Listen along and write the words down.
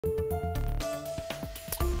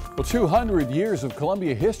Well, 200 years of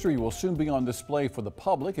Columbia history will soon be on display for the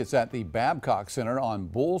public. It's at the Babcock Center on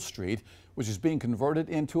Bull Street, which is being converted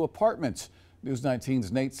into apartments. News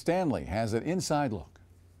 19's Nate Stanley has an inside look.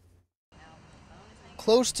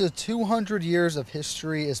 Close to 200 years of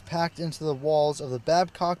history is packed into the walls of the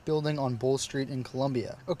Babcock building on Bull Street in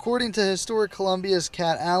Columbia. According to Historic Columbia's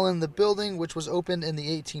Kat Allen, the building, which was opened in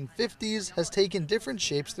the 1850s, has taken different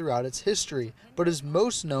shapes throughout its history, but is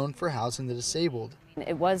most known for housing the disabled.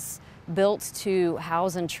 It was built to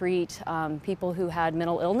house and treat people who had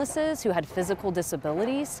mental illnesses, who had physical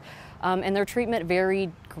disabilities, and their treatment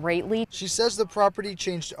varied greatly. She says the property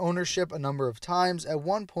changed ownership a number of times, at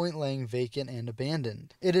one point laying vacant and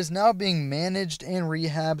abandoned. It is now being managed and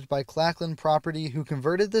rehabbed by Clacklin Property, who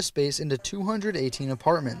converted the space into 218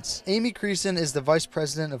 apartments. Amy Creason is the vice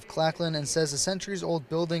president of Clacklin and says a centuries-old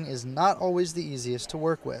building is not always the easiest to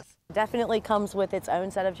work with. Definitely comes with its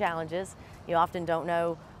own set of challenges. You often don't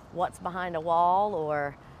know what's behind a wall,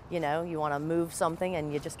 or you want to move something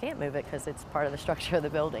and you just can't move it because it's part of the structure of the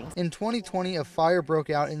building. In 2020, a fire broke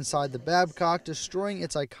out inside the Babcock, destroying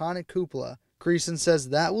its iconic cupola. Creason says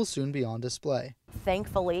that will soon be on display.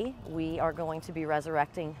 Thankfully, we are going to be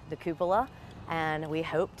resurrecting the cupola, and we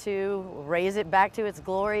hope to raise it back to its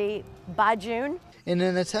glory by June. In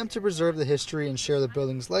an attempt to preserve the history and share the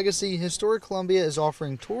building's legacy, Historic Columbia is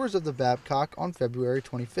offering tours of the Babcock on February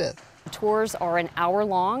 25th. The tours are an hour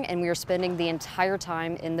long, and we are spending the entire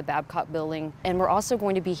time in the Babcock building. And we're also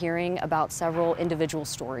going to be hearing about several individual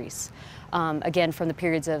stories, again from the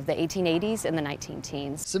periods of the 1880s and the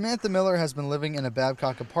 19-teens. Samantha Miller has been living in a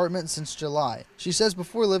Babcock apartment since July. She says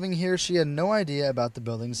before living here, she had no idea about the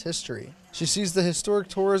building's history. She sees the historic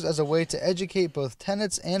tours as a way to educate both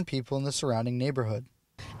tenants and people in the surrounding neighborhood.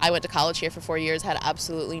 I went to college here for 4 years, had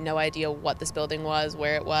absolutely no idea what this building was,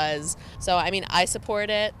 where it was. So, I support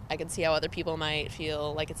it. I can see how other people might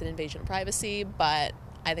feel like it's an invasion of privacy, but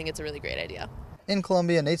I think it's a really great idea. In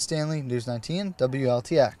Columbia, Nate Stanley, News 19,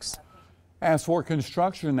 WLTX. As for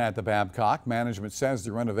construction at the Babcock, management says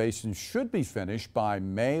the renovation should be finished by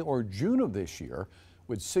May or June of this year,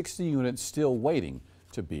 with 60 units still waiting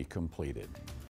to be completed.